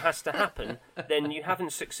that's what has to happen, then you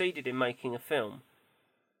haven't succeeded in making a film.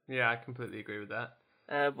 Yeah, I completely agree with that.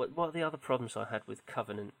 What are the other problems I had with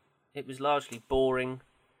Covenant? It was largely boring.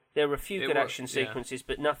 There were a few good action sequences,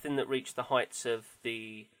 but nothing that reached the heights of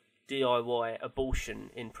the DIY abortion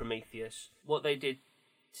in Prometheus. What they did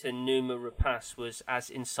to Numa Rapace was as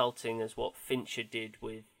insulting as what Fincher did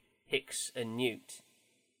with Hicks and Newt.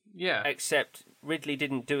 Yeah. Except Ridley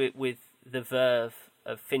didn't do it with the verve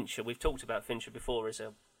of Fincher. We've talked about Fincher before as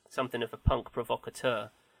something of a punk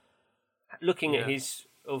provocateur. Looking at his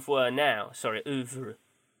oeuvre now, oeuvre.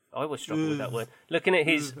 I always struggle with that word. Looking at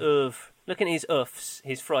his oeuvre, looking at his oeufs,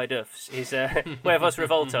 his fried oeufs, his Huevos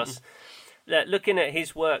Revoltos. Looking at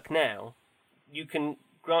his work now, you can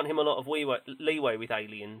grant him a lot of leeway with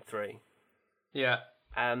Alien 3. Yeah.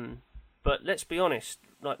 But let's be honest,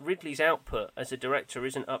 like Ridley's output as a director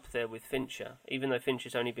isn't up there with Fincher, even though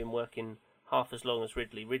Fincher's only been working half as long as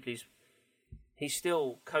Ridley. He's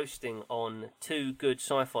still coasting on 2 good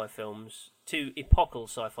sci-fi films, 2 epochal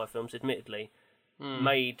sci-fi films, admittedly,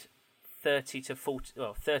 made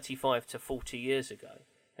 35 to 40 years ago.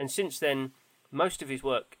 And since then, most of his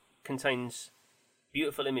work contains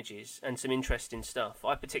beautiful images and some interesting stuff.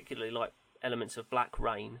 I particularly like elements of Black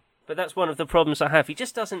Rain, but that's one of the problems I have. He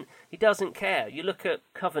doesn't care. You look at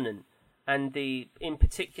Covenant, and in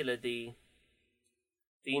particular the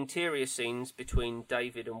interior scenes between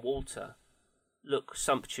David and Walter look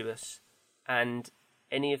sumptuous, and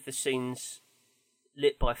any of the scenes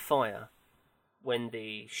lit by fire when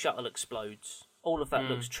the shuttle explodes, all of that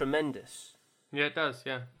looks tremendous. Yeah, it does,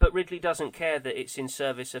 yeah. But Ridley doesn't care that it's in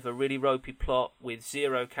service of a really ropey plot with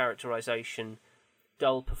zero characterization,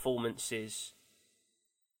 dull performances.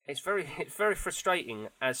 It's very frustrating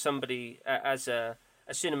as somebody, as a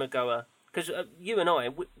cinema goer, because you and I,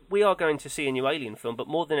 we are going to see a new Alien film, but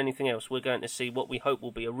more than anything else, we're going to see what we hope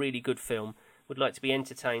will be a really good film. We'd like to be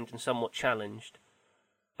entertained and somewhat challenged,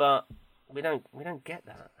 but we don't get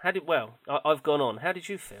that. I've gone on. How did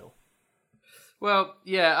you feel? Well,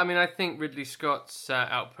 yeah, I mean, I think Ridley Scott's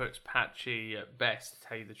output's patchy at best, to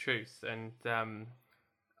tell you the truth. And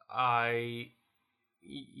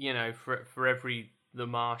for every The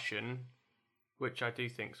Martian, which I do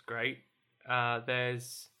think's great,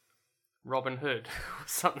 there's Robin Hood or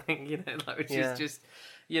something, which Yeah. is just,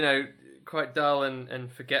 quite dull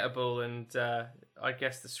and forgettable, and I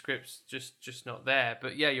guess the script's just not there.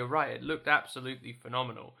 But yeah, you're right. It looked absolutely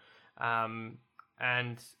phenomenal, and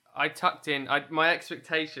I tucked in. My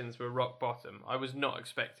expectations were rock bottom. I was not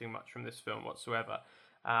expecting much from this film whatsoever,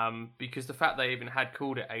 because the fact they even had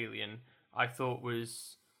called it Alien, I thought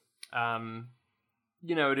was, an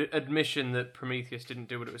admission that Prometheus didn't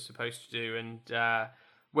do what it was supposed to do, and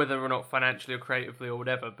whether or not financially or creatively or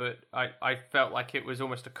whatever, but I felt like it was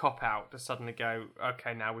almost a cop-out to suddenly go,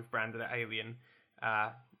 okay, now we've branded it Alien.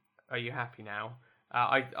 Are you happy now?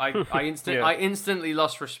 I instantly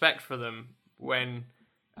lost respect for them when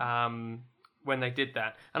they did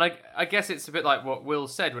that. And I guess it's a bit like what Will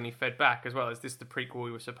said when he fed back as well. Is this the prequel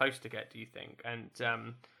we were supposed to get, do you think? And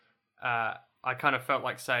I kind of felt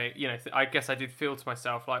like saying, I guess I did feel to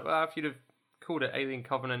myself like, well, if you'd have called it Alien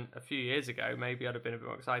Covenant a few years ago, maybe I'd have been a bit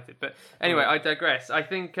more excited. But anyway, I digress. I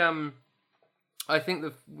think the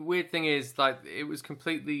weird thing is, like, it was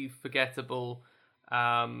completely forgettable.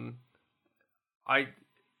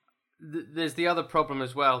 There's the other problem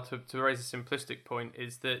as well, to raise a simplistic point,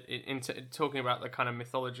 is that in talking about the kind of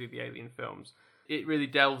mythology of the Alien films, it really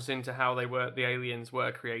delves into how the aliens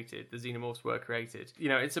were created, the xenomorphs were created.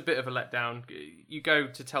 It's a bit of a letdown. You go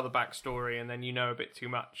to tell the backstory and then a bit too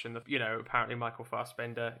much, and apparently Michael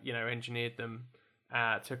Fassbender, engineered them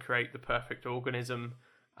to create the perfect organism.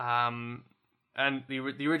 And the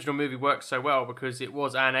original movie works so well because it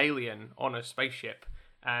was an alien on a spaceship,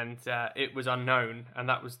 and it was unknown, and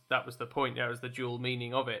that was the point. That was the dual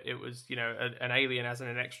meaning of it. It was an alien as in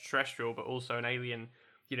an extraterrestrial, but also an alien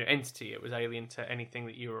entity. It was alien to anything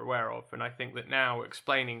that you were aware of. And I think that now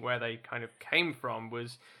explaining where they kind of came from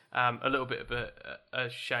was a little bit of a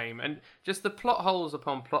shame, and just the plot holes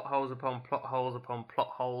upon plot holes upon plot holes upon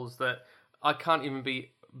plot holes that I can't even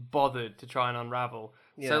be bothered to try and unravel.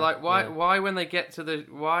 So like, why when they get to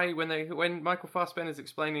when Michael Fassbender is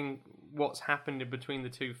explaining what's happened in between the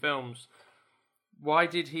two films, why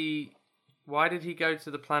did he go to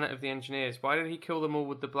the planet of the engineers? Why did he kill them all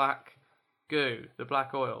with the black goo, the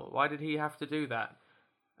black oil? Why did he have to do that?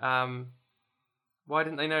 Why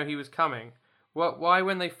didn't they know he was coming? Why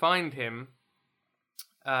when they find him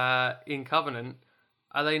in Covenant,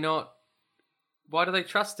 are they not? Why do they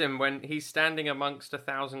trust him when he's standing amongst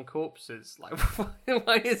 1,000 corpses? Like,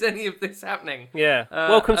 why is any of this happening? Yeah.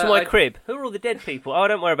 Welcome to my crib. Who are all the dead people? Oh,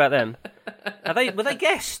 don't worry about them. Were they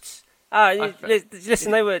guests?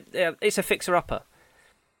 Listen, they were. It's a fixer-upper.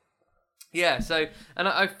 Yeah. So, and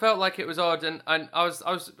I felt like it was odd, and I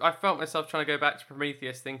felt myself trying to go back to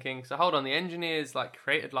Prometheus, thinking, so hold on, the engineers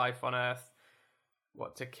created life on Earth.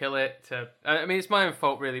 What, to kill it? I mean, it's my own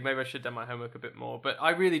fault, really. Maybe I should have done my homework a bit more. But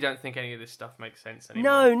I really don't think any of this stuff makes sense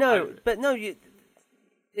anymore.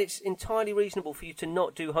 It's entirely reasonable for you to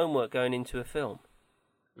not do homework going into a film.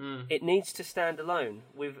 It needs to stand alone.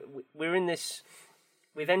 We're in this.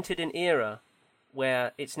 We've entered an era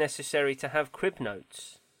where it's necessary to have crib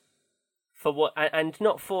notes for what, and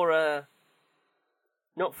not for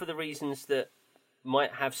the reasons that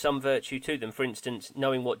might have some virtue to them. For instance,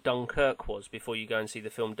 knowing what Dunkirk was before you go and see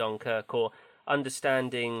the film Dunkirk, or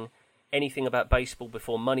understanding anything about baseball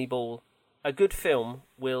before Moneyball. A good film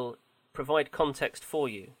will provide context for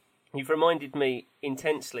you. You've reminded me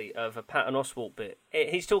intensely of a Patton Oswalt bit.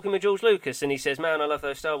 He's talking with George Lucas, and he says, "Man, I love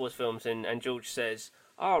those Star Wars films." And George says,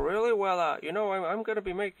 "Oh, really? Well, I'm going to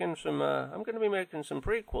be making some.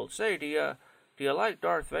 Prequels. Say, do you like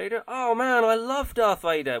Darth Vader?" "Oh man, I love Darth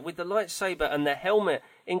Vader with the lightsaber and the helmet.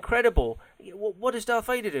 Incredible. What does Darth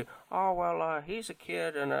Vader do?" "Oh well, he's a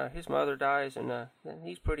kid and his mother dies and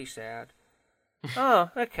he's pretty sad."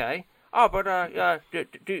 "Oh, okay. Oh, but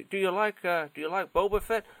do you like Boba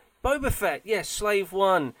Fett?" "Boba Fett, yes, Slave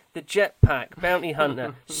One, the jetpack, bounty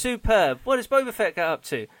hunter, superb. What does Boba Fett get up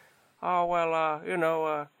to?" "Oh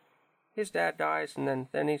well, his dad dies and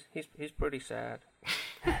then he's pretty sad."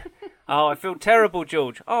 "Oh, I feel terrible,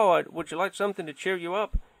 George. Oh, would you like something to cheer you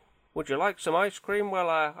up? Would you like some ice cream?" "Well,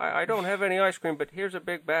 I don't have any ice cream, but here's a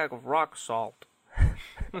big bag of rock salt."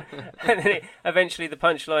 And then eventually the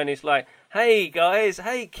punchline is like, "Hey guys,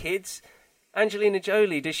 hey kids, Angelina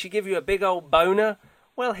Jolie, does she give you a big old boner?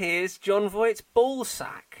 Well, here's John Voight's ball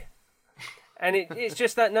sack." And it's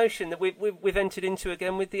just that notion that we've entered into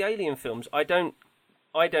again with the Alien films. I don't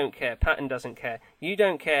care. Patton doesn't care. You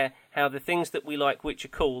don't care how the things that we like, which are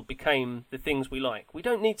cool, became the things we like. We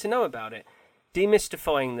don't need to know about it.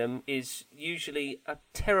 Demystifying them is usually a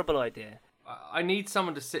terrible idea. I need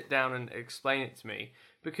someone to sit down and explain it to me,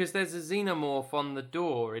 because there's a xenomorph on the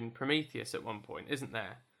door in Prometheus at one point, isn't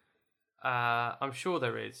there? I'm sure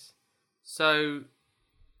there is. So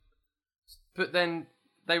but then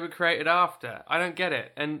they were created after. I don't get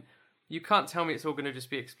it. And you can't tell me it's all going to just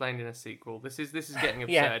be explained in a sequel. This is getting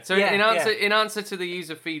absurd. In answer to the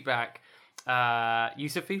user feedback, our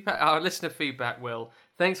listener feedback, Will,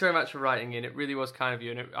 thanks very much for writing in. It really was kind of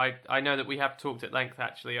you. And I know that we have talked at length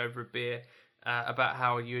actually over a beer about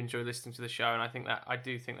how you enjoy listening to the show, and I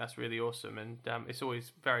do think that's really awesome. And it's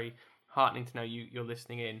always very heartening to know you're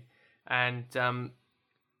listening in. And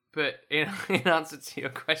but in answer to your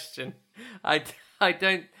question, I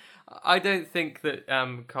don't think that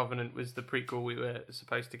Covenant was the prequel we were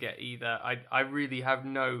supposed to get either. I really have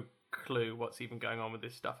no clue what's even going on with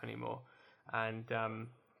this stuff anymore, and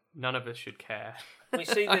none of us should care. We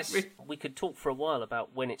see this. We could talk for a while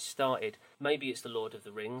about when it started. Maybe it's the Lord of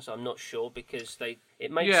the Rings. I'm not sure, because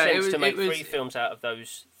it makes sense to make 3 films out of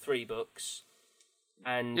those 3 books.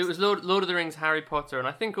 And it was Lord of the Rings, Harry Potter, and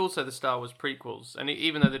I think also the Star Wars prequels. And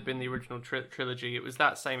even though there'd been the original trilogy, it was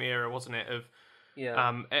that same era, wasn't it? Of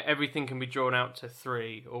everything can be drawn out to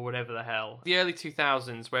 3 or whatever the hell. The early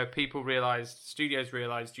 2000s, where studios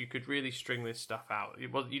realized you could really string this stuff out.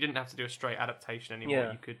 You didn't have to do a straight adaptation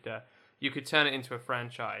anymore. Yeah. You could turn it into a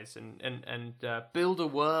franchise and build a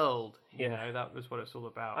world. You know, that was what it's all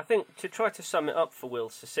about. I think, to try to sum it up for Will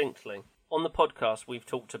succinctly, on the podcast we've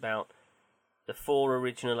talked about the 4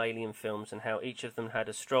 original Alien films and how each of them had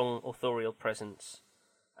a strong authorial presence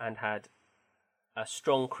and had a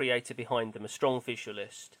strong creator behind them, a strong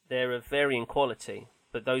visualist. They're of varying quality,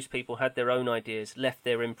 but those people had their own ideas, left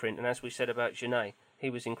their imprint, and as we said about Genet,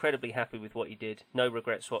 he was incredibly happy with what he did, no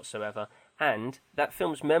regrets whatsoever, and that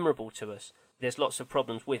film's memorable to us. There's lots of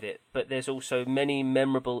problems with it, but there's also many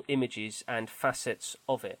memorable images and facets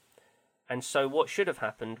of it. And so what should have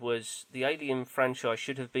happened was the Alien franchise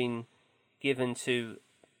should have been given to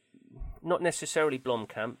not necessarily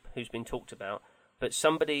Blomkamp, who's been talked about, but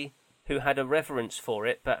somebody who had a reverence for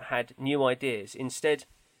it but had new ideas instead,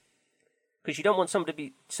 because you don't want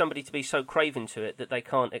somebody to be so craven to it that they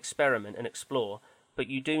can't experiment and explore, but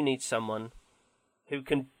you do need someone who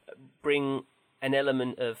can bring an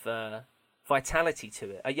element of vitality to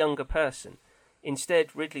it, a younger person.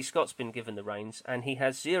 Instead, Ridley Scott's been given the reins and he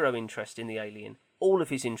has zero interest in the Alien. All of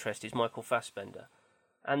his interest is Michael Fassbender.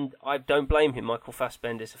 And I don't blame him. Michael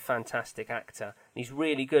Fassbender's a fantastic actor. He's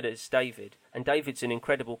really good as David. And David's an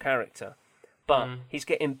incredible character. But he's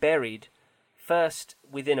getting buried, first,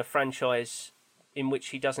 within a franchise in which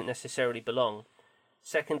he doesn't necessarily belong.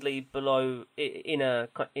 Secondly, below in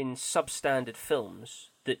substandard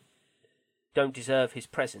films that don't deserve his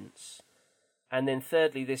presence. And then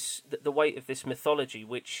thirdly, the weight of this mythology,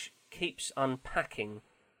 which keeps unpacking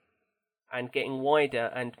and getting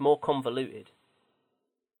wider and more convoluted.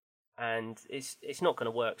 And it's not going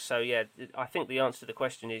to work. So yeah, I think the answer to the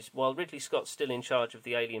question is, while Ridley Scott's still in charge of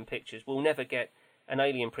the Alien pictures, we'll never get an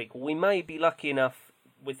Alien prequel. We may be lucky enough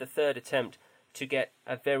with the 3rd attempt to get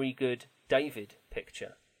a very good David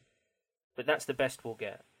picture, but that's the best we'll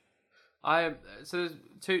get. So there's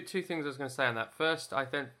two things I was going to say on that. First, I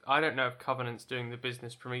don't know if Covenant's doing the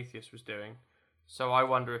business Prometheus was doing, so I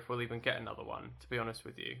wonder if we'll even get another one, to be honest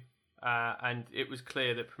with you. And it was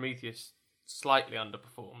clear that Prometheus slightly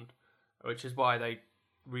underperformed, which is why they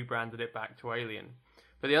rebranded it back to Alien.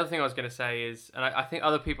 But the other thing I was going to say is, and I think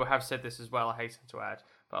other people have said this as well, I hasten to add,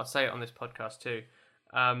 but I'll say it on this podcast too,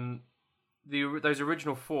 those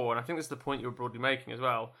original 4, and I think this is the point you were broadly making as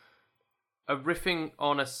well, are riffing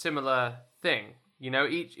on a similar thing. You know,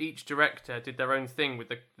 each director did their own thing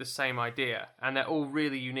with the same idea, and they're all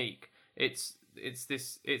really unique. They're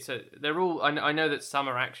all, I know that some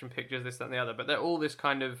are action pictures, this, that, and the other, but they're all this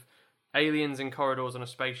kind of aliens in corridors on a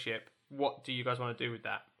spaceship. What do you guys want to do with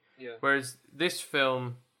that? Yeah. Whereas this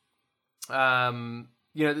film,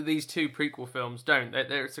 these 2 prequel films don't.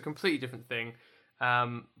 It's a completely different thing.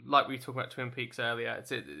 Like we talked about Twin Peaks earlier,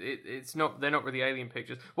 it's not. They're not really alien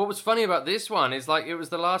pictures. What was funny about this one is it was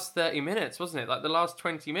the last 30 minutes, wasn't it? Like the last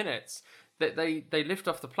 20 minutes that they lift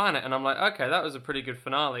off the planet, and I'm like, okay, that was a pretty good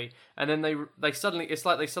finale. And then they suddenly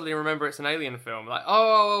remember it's an alien film. Like,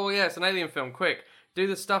 oh yeah, it's an alien film. Quick, do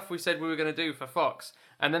the stuff we said we were going to do for Fox.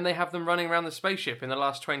 And then they have them running around the spaceship in the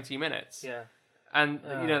last 20 minutes. Yeah. And,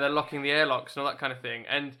 they're locking the airlocks and all that kind of thing.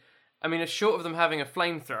 And, I mean, short of them having a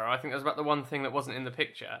flamethrower, I think that was about the one thing that wasn't in the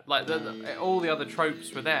picture. Like, all the other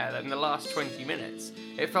tropes were there in the last 20 minutes.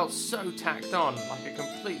 It felt so tacked on, like a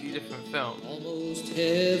completely different film. Almost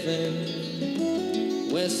heaven,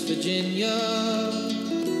 West Virginia,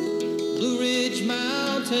 Blue Ridge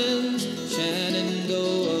Mountains,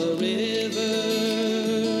 Shenandoah River.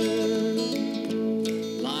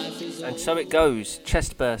 And so it goes,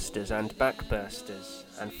 chest bursters and back bursters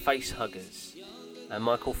and face huggers and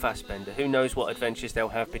Michael Fassbender. Who knows what adventures they'll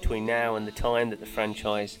have between now and the time that the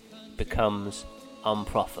franchise becomes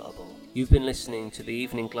unprofitable. You've been listening to The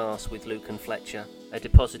Evening Glass with Luke and Fletcher, a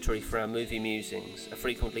depository for our movie musings, a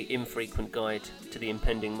frequently infrequent guide to the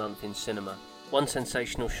impending month in cinema. One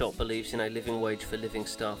Sensational Shot believes in a living wage for living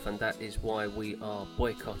staff, and that is why we are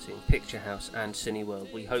boycotting Picture House and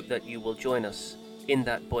Cineworld. We hope that you will join us in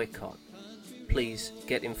that boycott. Please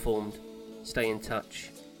get informed, stay in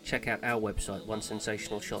touch, check out our website,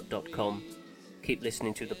 onesensationalshot.com. Keep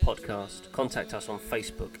listening to the podcast. Contact us on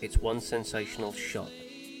Facebook. It's One Sensational Shot.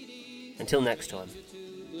 Until next time.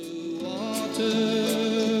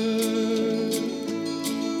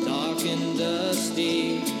 Dark and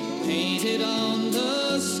dusty, painted on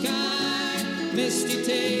the sky, misty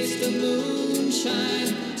taste of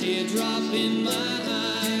moonshine, teardrop in my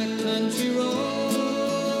eye, country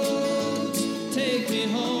roads, take me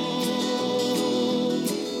home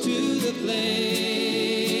to the place